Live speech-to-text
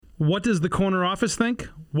What does the corner office think?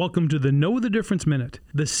 Welcome to the Know the Difference Minute.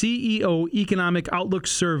 The CEO Economic Outlook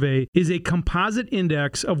Survey is a composite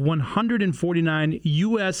index of 149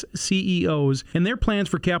 U.S. CEOs and their plans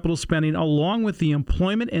for capital spending, along with the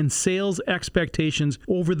employment and sales expectations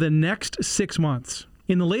over the next 6 months.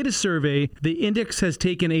 In the latest survey, the index has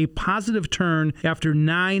taken a positive turn after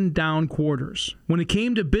 9 down quarters. When it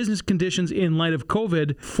came to business conditions in light of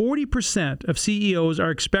COVID, 40% of CEOs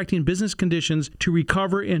are expecting business conditions to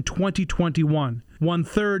recover in 2021.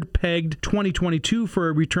 1/3 pegged 2022 for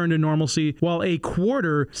a return to normalcy, while a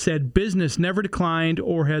quarter said business never declined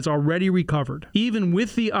or has already recovered. Even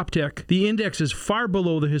with the uptick, the index is far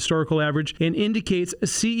below the historical average and indicates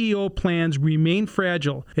CEO plans remain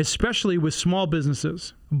fragile, especially with small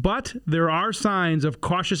businesses. But there are signs of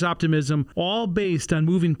cautious optimism, all based on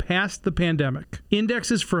moving past the pandemic.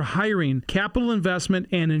 Indexes for hiring, capital investment,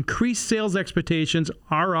 and increased sales expectations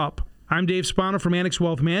are up. I'm Dave Spano from Annex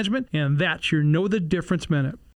Wealth Management, and that's your Know the Difference Minute.